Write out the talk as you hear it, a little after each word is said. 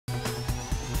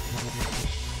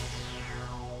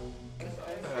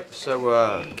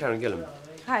Karen Gillan.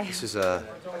 Hi.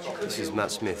 This is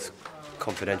Matt Smith's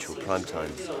Confidential Primetime.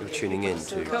 You're tuning in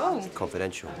to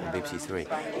Confidential on BBC Three.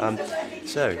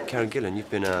 So, Karen Gillan, you've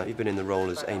been in the role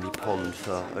as Amy Pond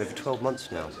for over 12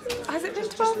 months now. Has it been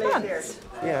 12 months?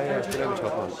 Yeah, it's been over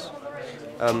 12 months.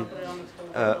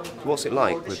 What's it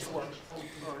like with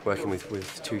working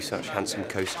with two such handsome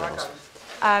co-stars?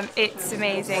 It's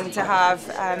amazing to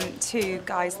have two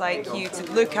guys like you to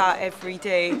look at every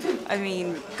day. I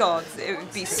mean, God, it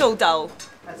would be so dull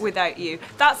without you.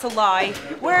 That's a lie.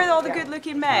 Where are all the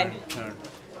good-looking men?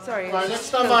 Sorry, I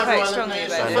feel quite strongly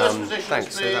about it.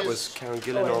 Thanks. So that was Karen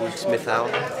Gillan on Smith Hour,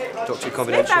 Doctor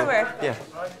Confidential. Smith Hour?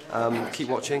 Yeah. Keep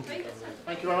watching.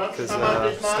 Thank you very much.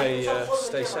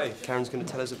 Stay safe. Karen's going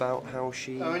to tell us about how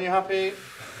she when you're happy.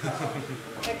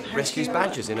 rescues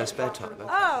badgers in her spare time.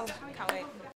 Oh, can't wait.